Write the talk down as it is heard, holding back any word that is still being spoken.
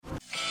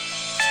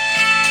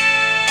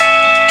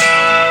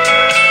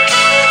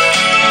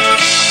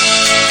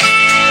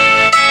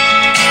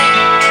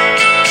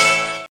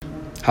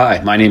Hi,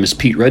 my name is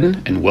Pete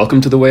Redden, and welcome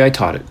to The Way I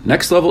Taught It,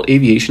 next level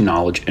aviation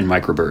knowledge in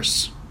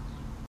microbursts.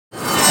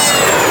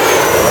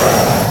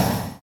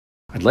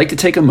 I'd like to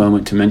take a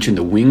moment to mention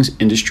the Wings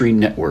Industry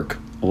Network,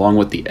 along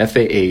with the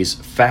FAA's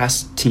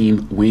Fast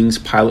Team Wings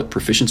Pilot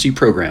Proficiency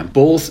Program,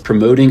 both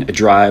promoting a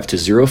drive to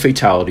zero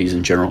fatalities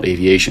in general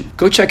aviation.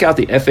 Go check out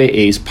the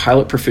FAA's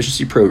Pilot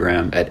Proficiency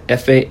Program at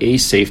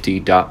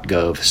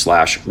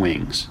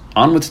faasafety.gov/wings.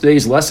 On with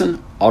today's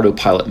lesson,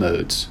 Autopilot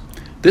Modes.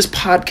 This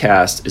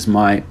podcast is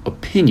my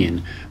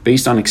opinion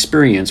based on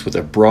experience with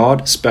a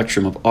broad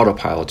spectrum of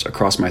autopilots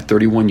across my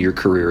 31-year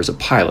career as a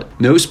pilot.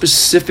 No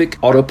specific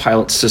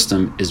autopilot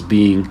system is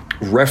being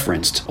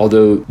referenced,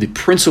 although the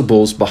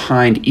principles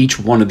behind each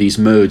one of these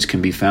modes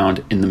can be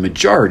found in the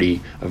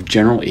majority of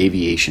general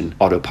aviation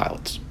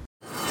autopilots.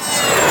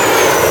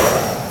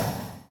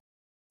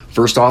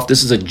 First off,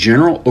 this is a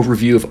general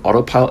overview of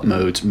autopilot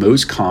modes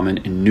most common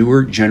in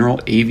newer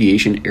general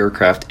aviation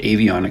aircraft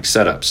avionics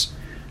setups.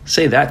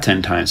 Say that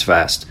 10 times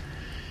fast.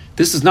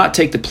 This does not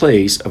take the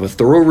place of a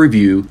thorough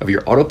review of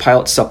your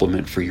autopilot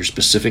supplement for your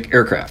specific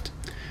aircraft.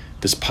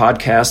 This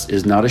podcast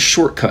is not a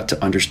shortcut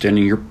to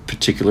understanding your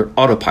particular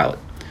autopilot.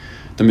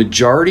 The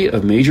majority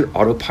of major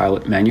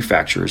autopilot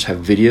manufacturers have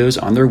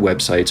videos on their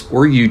websites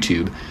or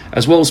YouTube,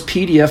 as well as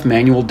PDF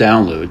manual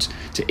downloads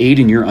to aid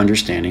in your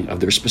understanding of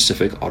their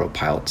specific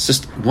autopilot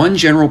system. One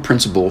general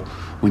principle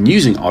when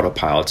using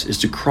autopilots is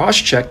to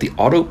cross-check the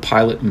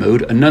autopilot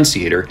mode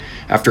annunciator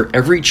after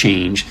every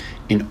change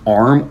in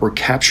arm or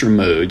capture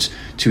modes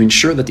to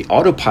ensure that the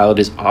autopilot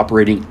is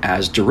operating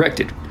as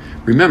directed.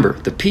 Remember,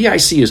 the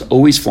PIC is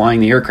always flying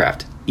the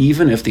aircraft,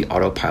 even if the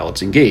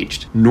autopilot's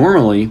engaged.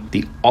 Normally,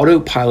 the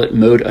autopilot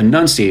mode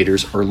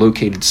annunciators are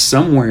located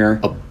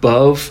somewhere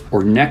above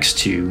or next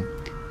to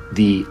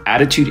the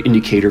attitude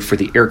indicator for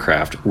the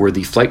aircraft where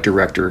the flight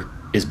director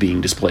is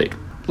being displayed.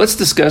 Let's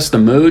discuss the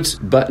modes,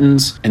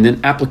 buttons, and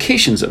then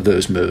applications of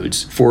those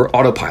modes for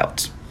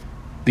autopilots.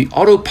 The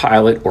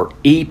autopilot or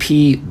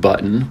AP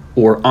button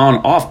or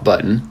on-off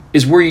button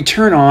is where you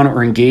turn on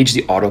or engage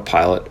the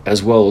autopilot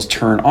as well as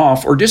turn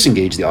off or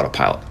disengage the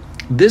autopilot.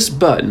 This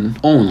button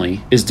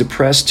only is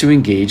depressed to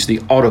engage the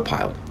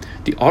autopilot.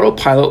 The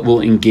autopilot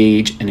will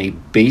engage in a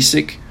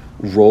basic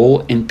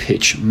roll and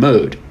pitch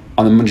mode.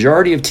 On the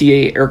majority of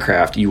TA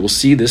aircraft, you will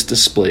see this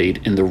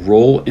displayed in the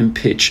roll and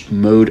pitch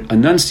mode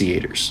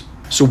annunciators.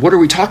 So what are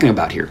we talking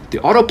about here?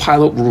 The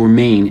autopilot will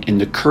remain in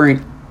the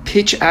current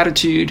pitch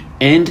attitude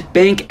and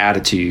bank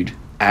attitude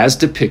as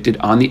depicted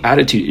on the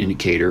attitude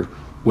indicator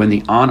when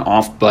the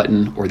on-off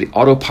button or the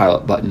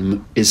autopilot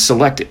button is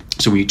selected.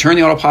 So when you turn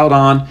the autopilot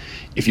on,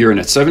 if you're in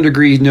a 7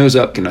 degree nose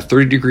up and a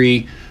 30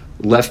 degree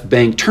left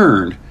bank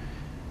turn,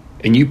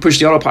 and you push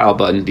the autopilot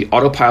button, the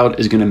autopilot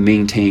is going to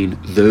maintain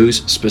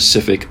those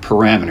specific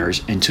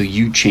parameters until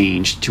you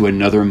change to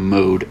another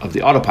mode of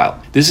the autopilot.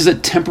 This is a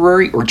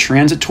temporary or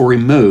transitory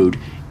mode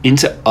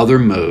into other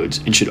modes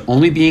and should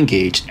only be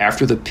engaged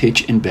after the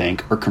pitch and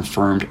bank are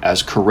confirmed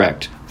as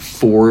correct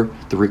for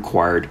the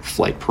required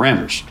flight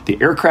parameters. The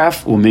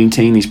aircraft will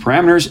maintain these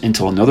parameters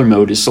until another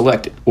mode is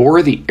selected,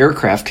 or the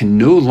aircraft can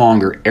no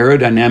longer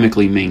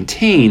aerodynamically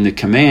maintain the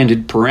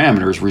commanded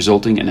parameters,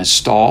 resulting in a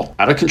stall,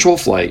 out of control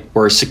flight,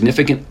 or a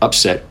significant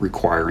upset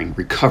requiring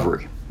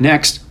recovery.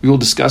 Next, we will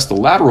discuss the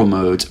lateral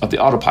modes of the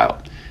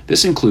autopilot.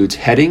 This includes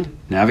heading,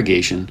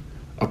 navigation,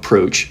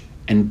 approach,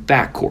 and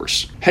back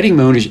course. Heading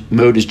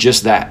mode is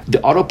just that.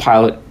 The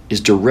autopilot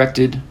is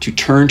directed to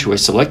turn to a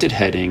selected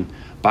heading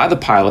by the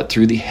pilot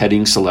through the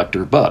heading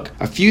selector bug.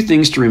 A few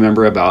things to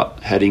remember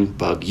about heading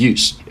bug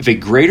use. If a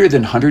greater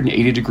than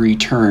 180 degree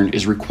turn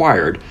is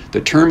required,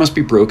 the turn must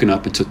be broken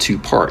up into two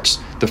parts.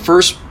 The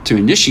first to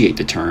initiate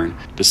the turn,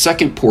 the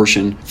second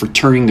portion for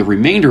turning the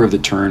remainder of the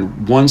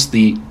turn once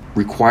the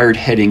required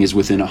heading is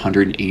within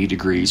 180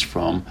 degrees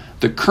from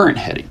the current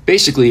heading.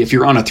 Basically, if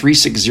you're on a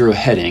 360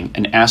 heading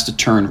and asked to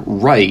turn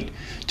right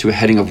to a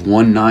heading of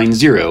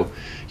 190,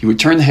 you would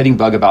turn the heading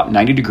bug about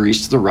 90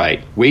 degrees to the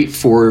right, wait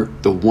for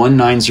the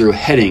 190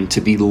 heading to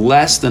be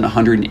less than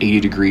 180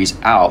 degrees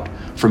out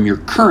from your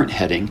current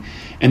heading,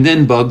 and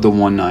then bug the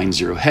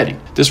 190 heading.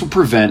 This will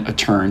prevent a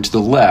turn to the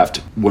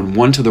left when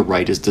one to the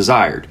right is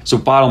desired. So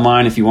bottom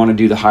line, if you want to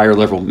do the higher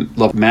level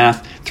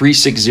math,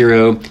 360,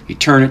 you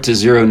turn it to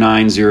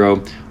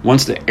 090.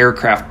 Once the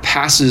aircraft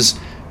passes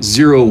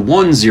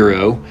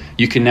 010,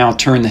 you can now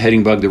turn the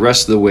heading bug the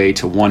rest of the way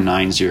to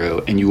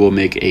 190, and you will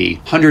make a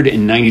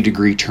 190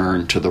 degree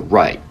turn to the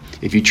right.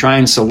 If you try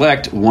and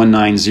select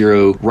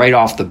 190 right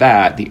off the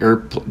bat, the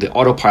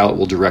autopilot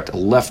will direct a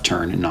left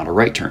turn and not a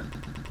right turn.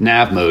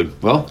 Nav mode,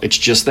 well, it's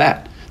just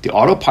that. The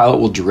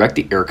autopilot will direct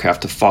the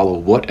aircraft to follow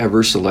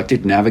whatever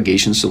selected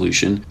navigation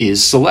solution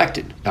is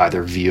selected,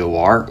 either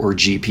VOR or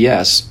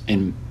GPS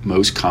in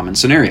most common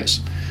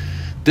scenarios.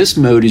 This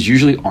mode is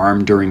usually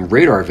armed during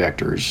radar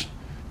vectors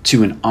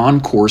to an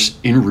on-course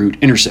en route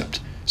intercept.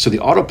 So the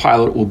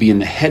autopilot will be in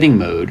the heading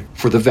mode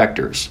for the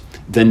vectors.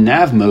 Then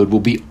nav mode will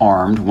be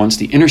armed once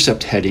the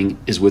intercept heading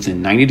is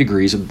within 90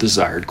 degrees of the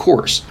desired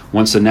course.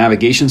 Once the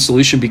navigation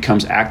solution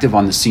becomes active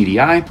on the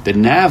CDI, the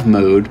nav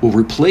mode will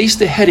replace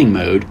the heading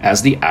mode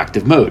as the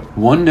active mode.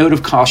 One note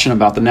of caution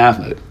about the nav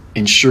mode: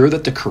 ensure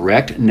that the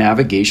correct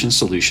navigation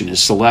solution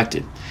is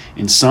selected.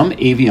 In some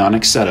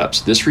avionics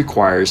setups, this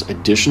requires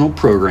additional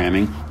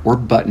programming or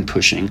button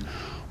pushing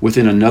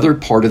within another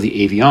part of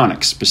the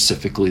avionics,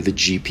 specifically the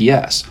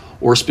GPS,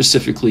 or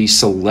specifically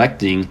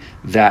selecting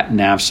that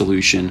nav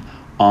solution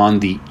on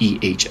the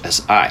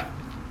EHSI.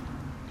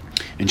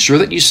 Ensure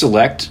that you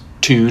select,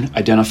 tune,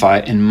 identify,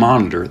 and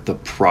monitor the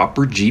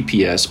proper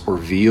GPS or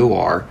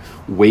VOR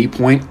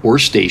waypoint or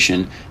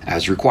station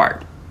as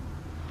required.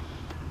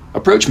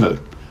 Approach mode.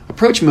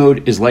 Approach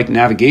mode is like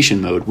navigation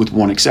mode with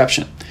one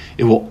exception.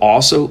 It will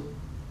also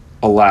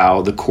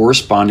allow the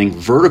corresponding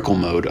vertical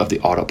mode of the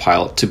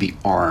autopilot to be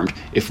armed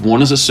if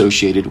one is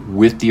associated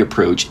with the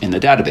approach in the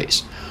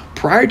database.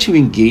 Prior to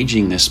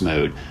engaging this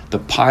mode, the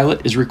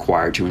pilot is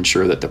required to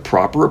ensure that the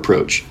proper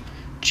approach,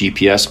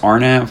 GPS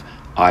RNAV,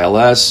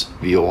 ILS,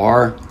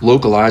 VOR,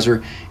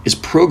 localizer, is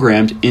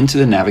programmed into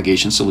the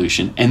navigation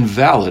solution and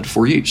valid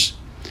for use.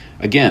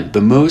 Again,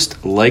 the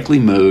most likely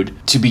mode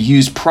to be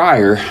used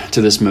prior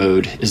to this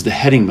mode is the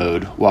heading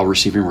mode while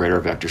receiving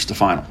radar vectors to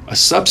final. A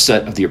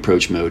subset of the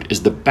approach mode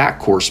is the back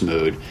course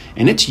mode,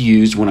 and it's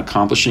used when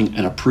accomplishing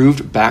an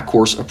approved back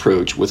course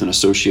approach with an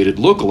associated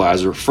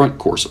localizer front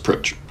course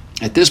approach.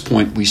 At this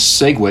point, we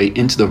segue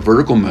into the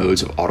vertical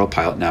modes of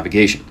autopilot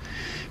navigation.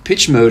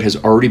 Pitch mode has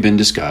already been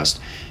discussed,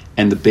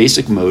 and the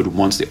basic mode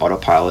once the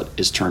autopilot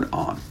is turned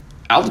on.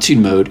 Altitude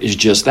mode is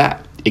just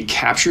that. It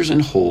captures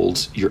and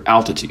holds your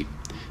altitude.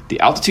 The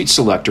altitude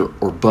selector,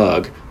 or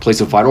bug,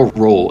 plays a vital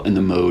role in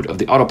the mode of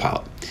the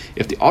autopilot.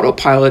 If the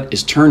autopilot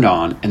is turned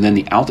on and then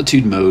the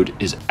altitude mode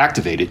is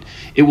activated,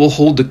 it will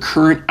hold the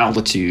current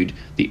altitude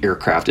the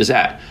aircraft is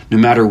at, no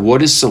matter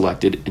what is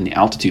selected in the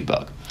altitude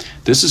bug.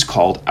 This is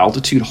called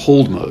altitude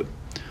hold mode.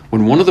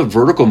 When one of the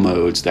vertical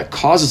modes that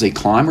causes a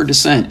climb or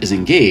descent is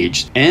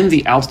engaged and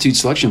the altitude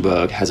selection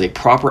bug has a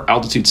proper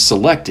altitude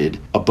selected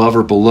above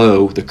or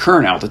below the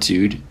current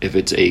altitude, if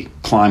it's a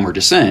climb or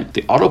descent,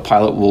 the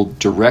autopilot will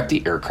direct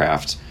the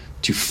aircraft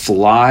to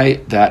fly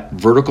that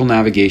vertical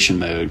navigation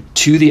mode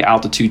to the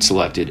altitude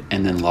selected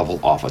and then level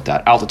off at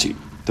that altitude.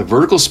 The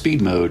vertical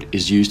speed mode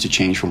is used to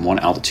change from one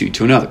altitude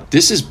to another.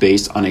 This is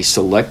based on a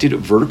selected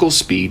vertical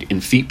speed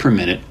in feet per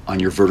minute on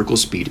your vertical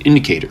speed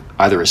indicator,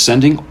 either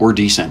ascending or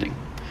descending.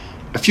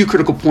 A few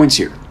critical points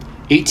here.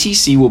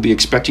 ATC will be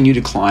expecting you to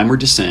climb or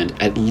descend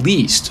at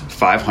least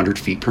 500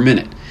 feet per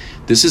minute.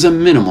 This is a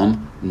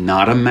minimum,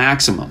 not a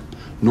maximum.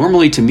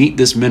 Normally, to meet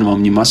this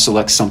minimum, you must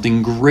select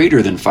something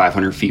greater than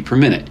 500 feet per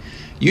minute.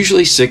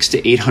 Usually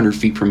 600 to 800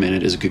 feet per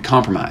minute is a good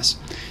compromise.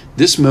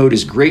 This mode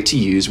is great to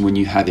use when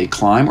you have a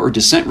climb or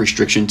descent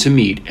restriction to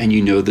meet and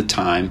you know the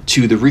time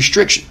to the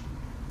restriction.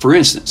 For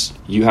instance,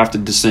 you have to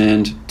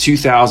descend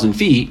 2,000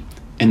 feet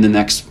in the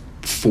next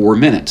 4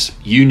 minutes.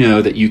 You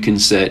know that you can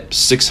set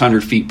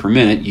 600 feet per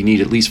minute. You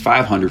need at least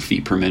 500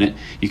 feet per minute.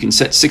 You can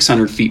set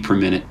 600 feet per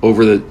minute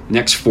over the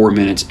next 4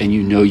 minutes, and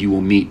you know you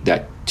will meet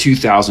that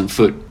 2,000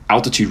 foot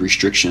altitude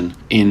restriction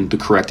in the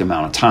correct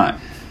amount of time.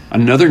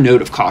 Another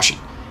note of caution: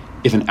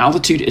 if an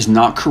altitude is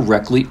not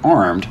correctly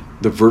armed,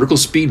 the vertical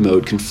speed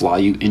mode can fly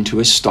you into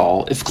a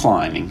stall if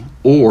climbing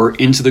or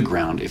into the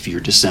ground if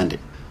you're descending.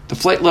 The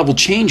flight level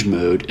change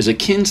mode is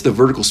akin to the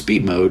vertical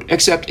speed mode,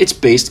 except it's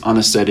based on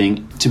a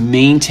setting to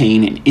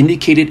maintain an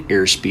indicated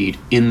airspeed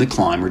in the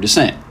climb or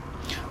descent.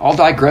 I'll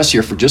digress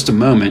here for just a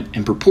moment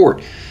and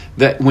purport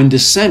that when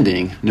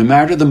descending, no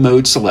matter the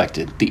mode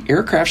selected, the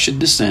aircraft should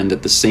descend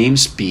at the same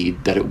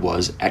speed that it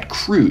was at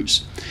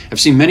cruise. I've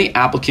seen many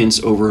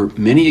applicants over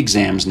many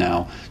exams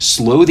now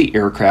slow the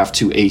aircraft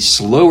to a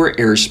slower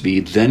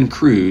airspeed than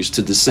cruise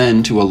to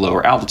descend to a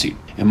lower altitude.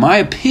 In my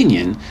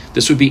opinion,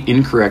 this would be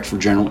incorrect for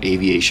general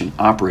aviation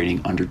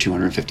operating under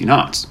 250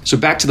 knots. So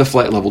back to the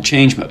flight level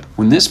change mode.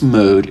 When this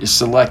mode is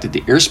selected,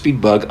 the airspeed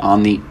bug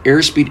on the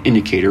airspeed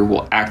indicator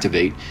will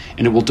activate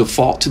and it will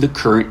default to the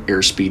current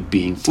airspeed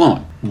being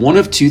flown. One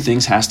of two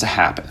things has to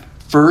happen.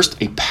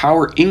 First, a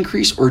power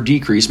increase or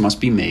decrease must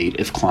be made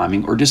if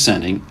climbing or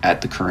descending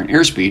at the current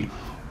airspeed,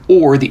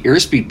 or the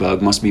airspeed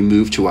bug must be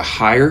moved to a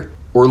higher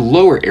or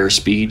lower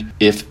airspeed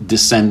if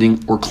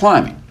descending or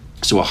climbing.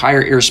 So a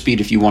higher airspeed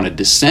if you want to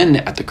descend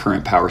at the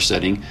current power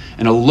setting,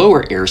 and a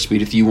lower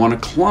airspeed if you want to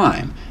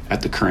climb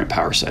at the current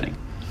power setting.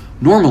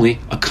 Normally,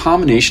 a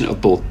combination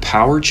of both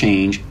power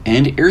change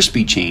and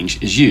airspeed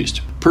change is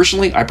used.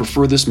 Personally, I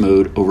prefer this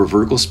mode over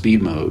vertical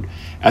speed mode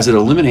as it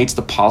eliminates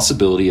the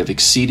possibility of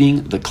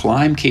exceeding the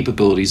climb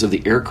capabilities of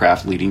the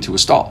aircraft leading to a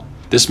stall.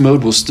 This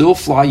mode will still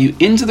fly you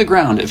into the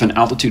ground if an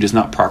altitude is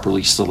not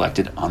properly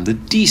selected on the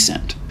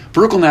descent.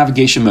 Vertical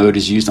navigation mode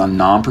is used on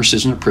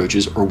non-precision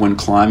approaches or when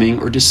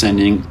climbing or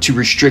descending to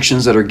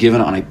restrictions that are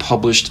given on a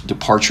published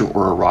departure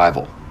or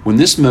arrival. When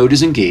this mode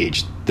is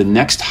engaged, the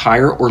next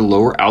higher or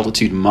lower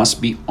altitude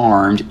must be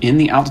armed in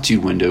the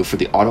altitude window for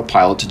the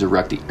autopilot to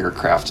direct the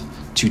aircraft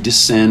to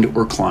descend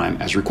or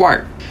climb as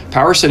required.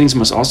 Power settings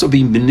must also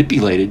be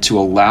manipulated to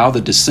allow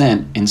the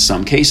descent in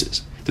some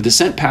cases. The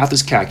descent path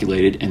is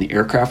calculated and the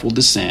aircraft will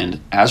descend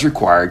as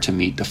required to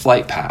meet the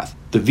flight path.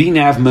 The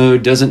VNAV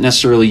mode doesn't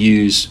necessarily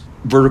use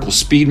vertical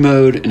speed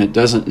mode, and it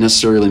doesn't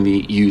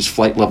necessarily use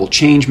flight level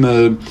change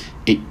mode.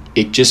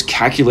 It just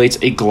calculates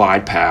a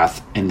glide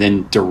path and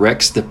then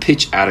directs the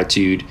pitch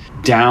attitude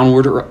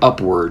downward or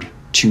upward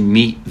to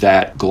meet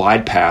that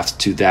glide path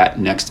to that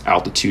next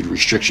altitude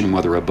restriction,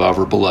 whether above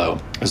or below,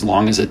 as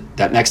long as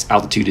that next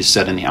altitude is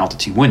set in the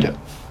altitude window.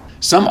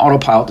 Some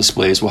autopilot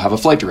displays will have a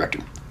flight director.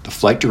 The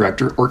flight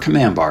director or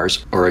command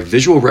bars are a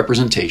visual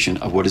representation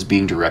of what is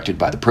being directed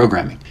by the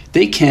programming.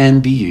 They can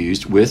be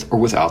used with or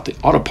without the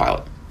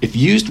autopilot. If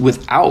used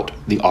without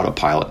the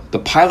autopilot, the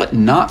pilot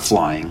not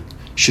flying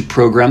should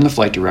program the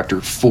flight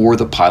director for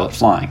the pilot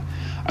flying.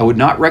 I would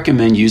not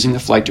recommend using the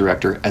flight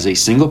director as a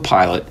single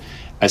pilot,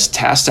 as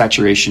task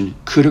saturation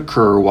could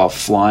occur while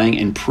flying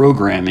and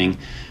programming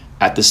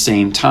at the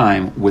same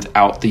time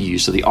without the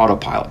use of the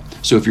autopilot.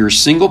 So if you're a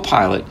single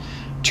pilot,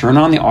 turn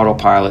on the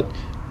autopilot,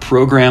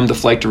 program the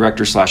flight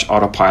director /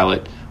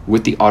 autopilot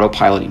with the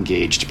autopilot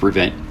engaged to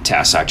prevent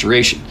task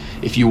saturation.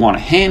 If you want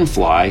to hand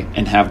fly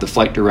and have the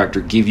flight director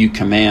give you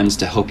commands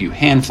to help you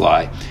hand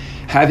fly,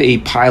 have a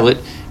pilot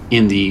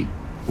in the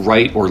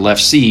right or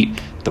left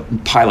seat, the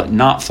pilot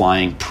not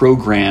flying,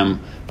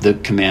 program the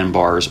command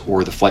bars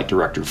or the flight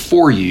director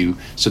for you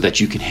so that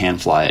you can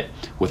hand fly it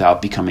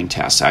without becoming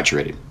task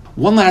saturated.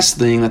 One last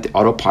thing that the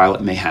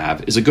autopilot may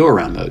have is a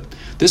go-around mode.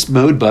 This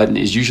mode button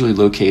is usually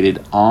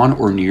located on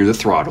or near the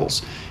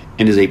throttles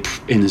and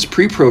is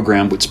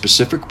pre-programmed with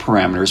specific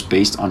parameters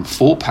based on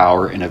full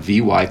power and a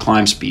VY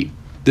climb speed.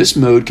 This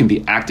mode can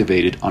be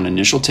activated on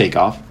initial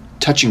takeoff,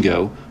 touch and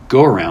go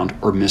around,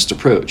 or missed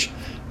approach.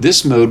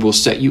 This mode will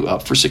set you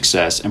up for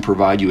success and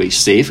provide you a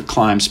safe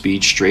climb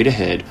speed straight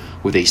ahead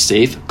with a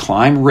safe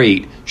climb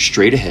rate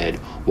straight ahead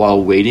while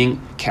awaiting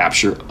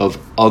capture of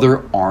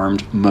other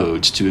armed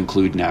modes to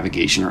include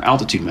navigation or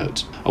altitude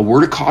modes. A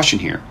word of caution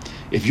here.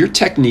 If your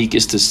technique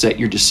is to set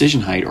your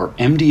decision height or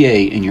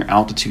MDA in your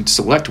altitude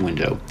select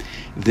window,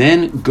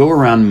 then go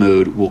around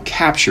mode will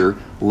capture,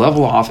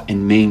 level off,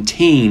 and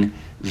maintain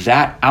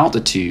that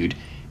altitude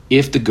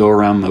if the go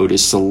around mode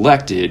is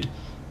selected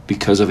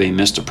because of a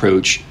missed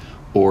approach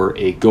or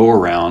a go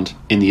around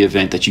in the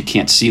event that you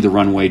can't see the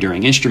runway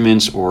during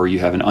instruments or you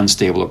have an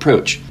unstable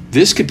approach.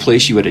 This could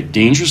place you at a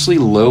dangerously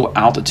low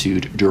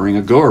altitude during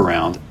a go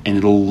around, and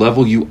it'll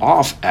level you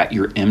off at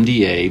your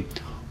MDA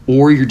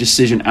or your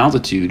decision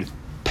altitude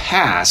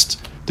past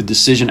the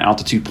decision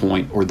altitude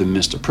point or the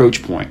missed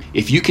approach point.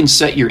 If you can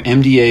set your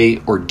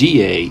MDA or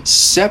DA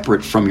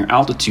separate from your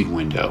altitude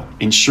window,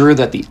 ensure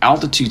that the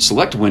altitude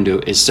select window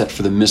is set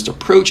for the missed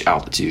approach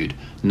altitude,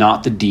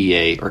 not the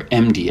DA or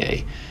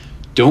MDA.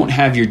 Don't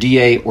have your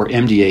DA or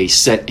MDA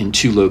set in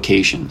two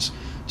locations.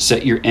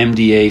 Set your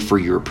MDA for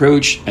your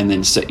approach and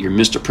then set your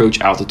missed approach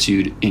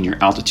altitude in your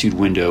altitude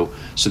window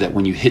so that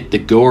when you hit the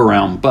go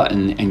around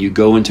button and you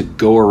go into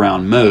go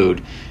around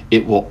mode,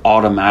 it will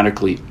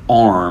automatically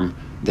arm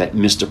that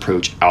missed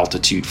approach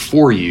altitude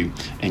for you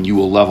and you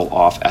will level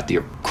off at the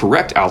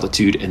correct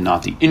altitude and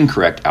not the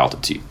incorrect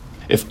altitude.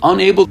 If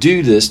unable to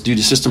do this due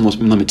to system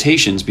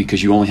limitations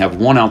because you only have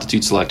one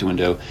altitude select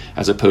window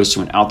as opposed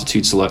to an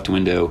altitude select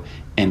window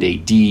and a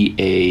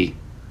DA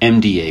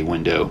MDA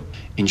window,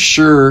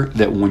 ensure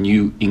that when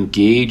you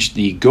engage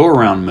the go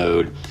around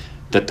mode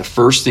that the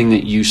first thing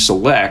that you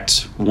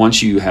select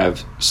once you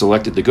have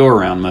selected the go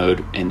around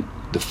mode, and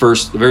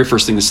the very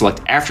first thing to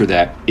select after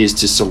that is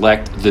to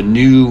select the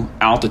new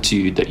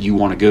altitude that you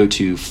want to go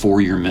to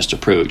for your missed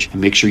approach, and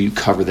make sure you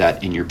cover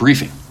that in your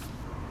briefing.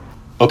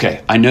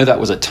 Okay, I know that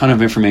was a ton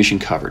of information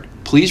covered.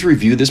 Please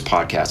review this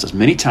podcast as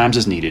many times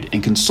as needed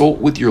and consult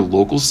with your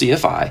local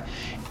CFI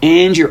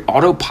and your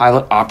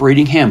autopilot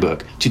operating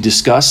handbook to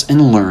discuss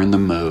and learn the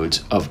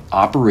modes of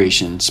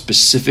operation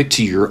specific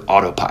to your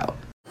autopilot.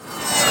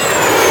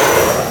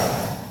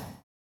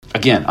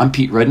 Again, I'm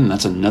Pete Redden, and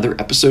that's another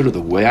episode of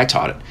The Way I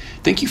Taught It.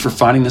 Thank you for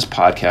finding this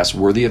podcast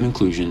worthy of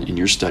inclusion in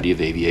your study of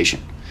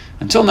aviation.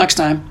 Until next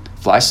time,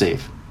 fly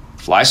safe,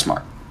 fly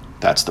smart.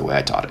 That's the way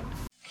I taught it.